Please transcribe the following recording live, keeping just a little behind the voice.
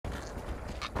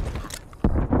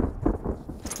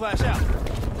Flash out.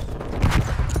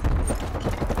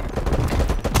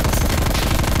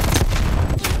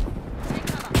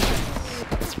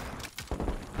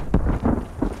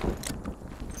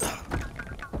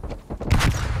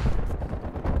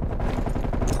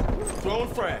 Throwing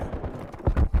frag.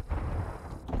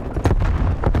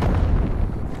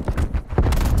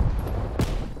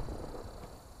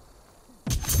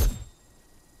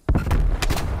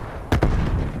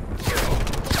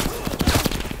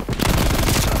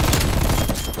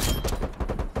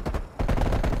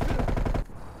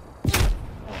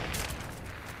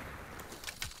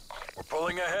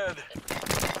 Pulling ahead.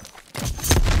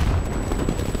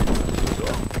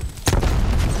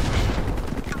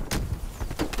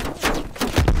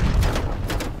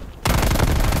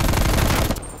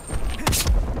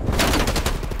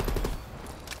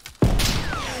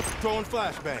 Throwing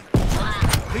flashbang.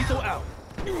 Lethal out.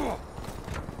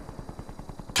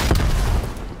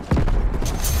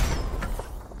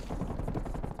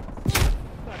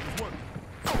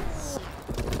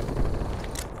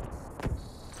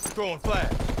 Throwing flash.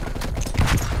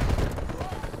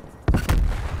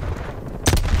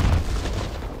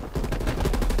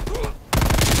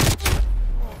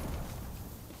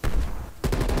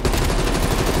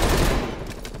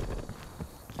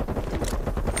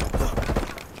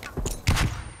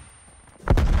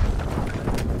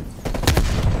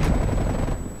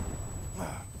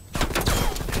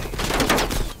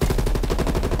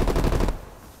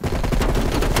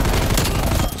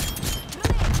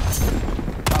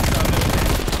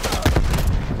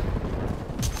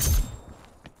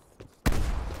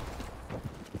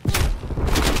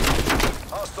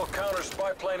 Hostile counter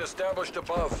spy plane established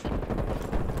above.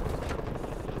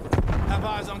 Have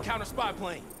eyes on counter spy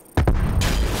plane.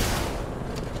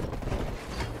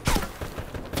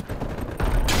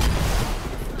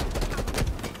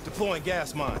 Deploying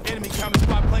gas mine. Enemy counter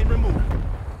spy plane removed.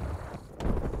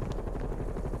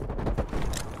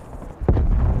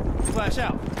 Flash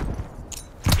out.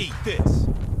 Eat this.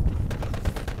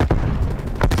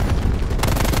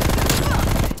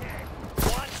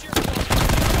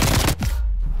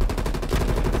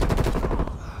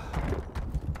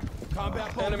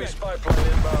 Enemy spy plane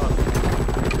inbound.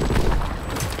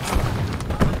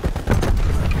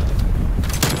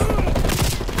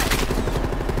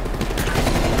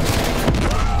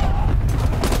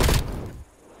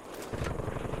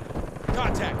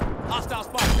 Contact. Hostile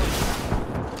spy plane.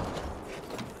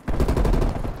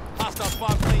 Hostile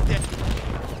spy plane dead.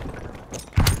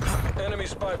 Enemy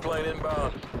spy plane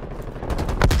inbound.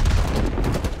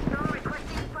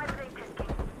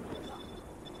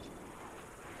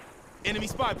 Enemy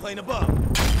spy plane above.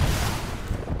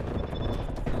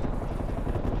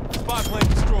 Spy plane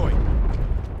destroyed.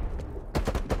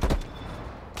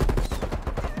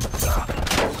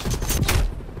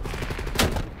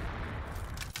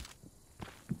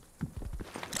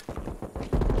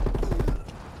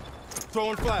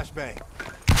 Throwing flashbang.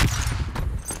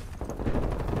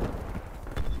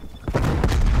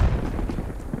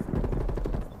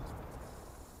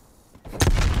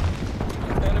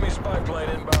 Enemy spy plane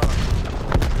inbound.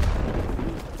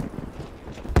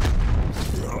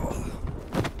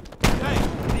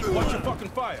 Watch your fucking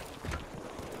fire.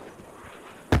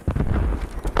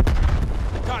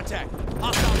 Contact.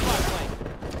 Hostile spy plane.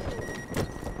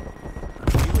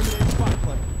 Eliminate spy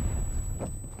plane.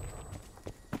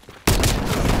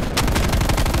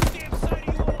 Damn sight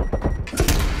of you all.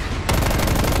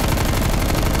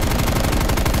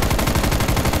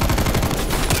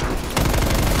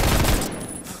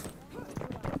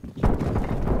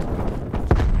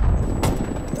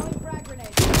 Throwing frag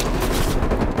grenade.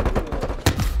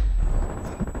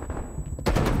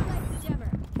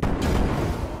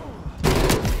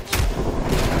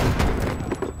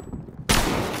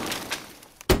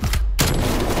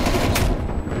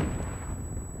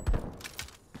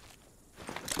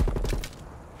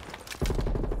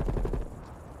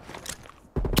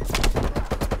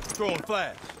 Throwing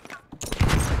flash.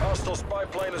 Hostile spy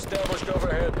plane established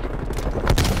overhead.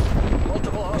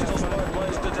 Multiple hostile spy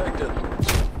planes detected.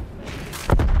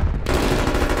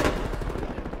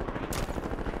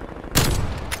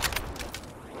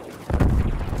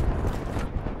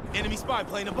 Enemy spy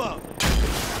plane above.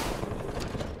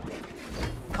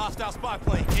 Hostile spy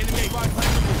plane. Enemy spy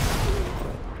plane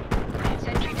removed.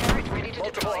 Sentry turret ready to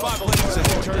Multiple deploy. Spy hostile plane spy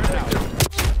sentry planes turret out. detected.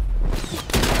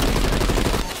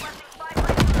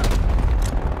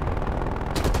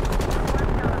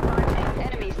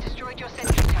 Enemies destroyed your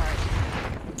sentry turret.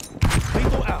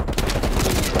 Lethal out.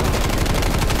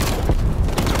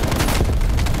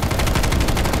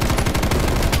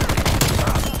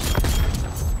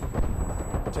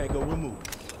 Tango removed.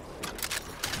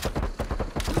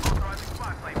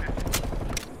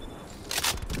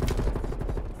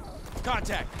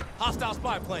 Contact. Hostile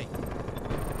spy plane.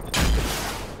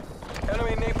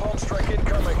 Enemy napalm strike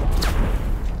incoming.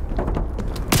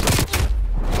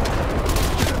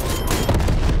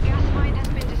 Gas mine has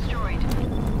been destroyed.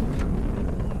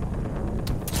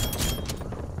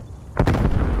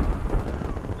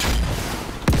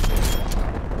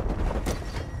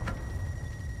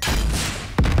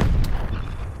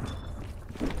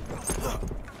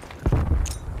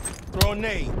 Throw a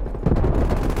nade.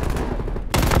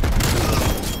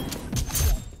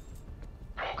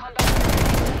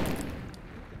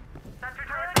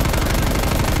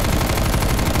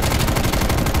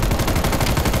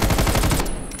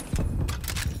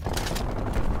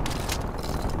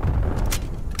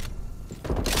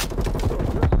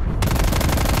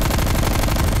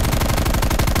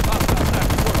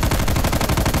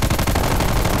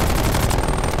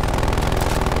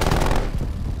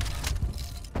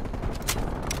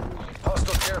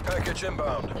 Package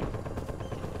inbound.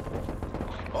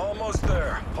 Almost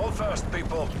there. Hold fast,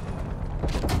 people.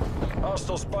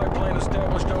 Hostile spy plane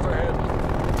established overhead.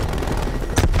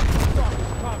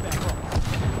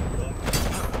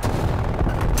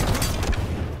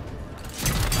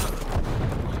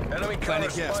 Enemy counter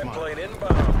spy plane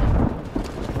inbound.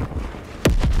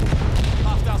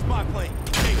 Hostile spy plane.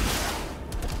 Engaged.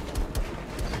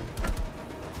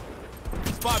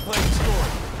 Spy plane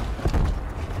destroyed.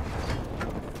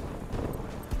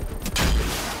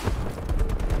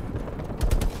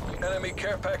 Enemy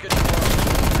care package.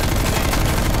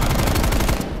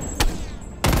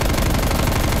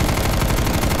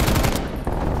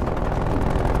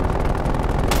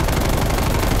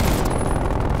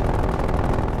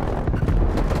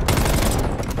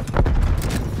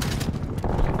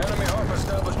 Enemy harp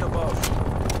established above.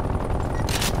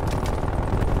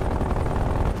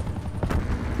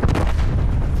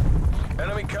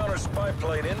 Enemy counter spy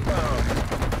plane inbound.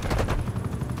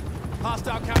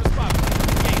 Hostile counter spy plane.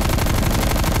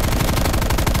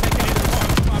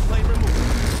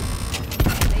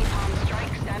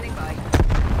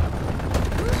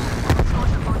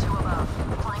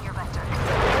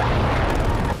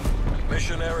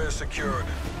 Mission area secured.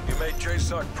 You made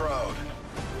JSOC proud.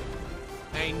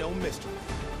 Ain't no mystery.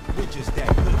 We're just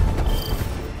that good.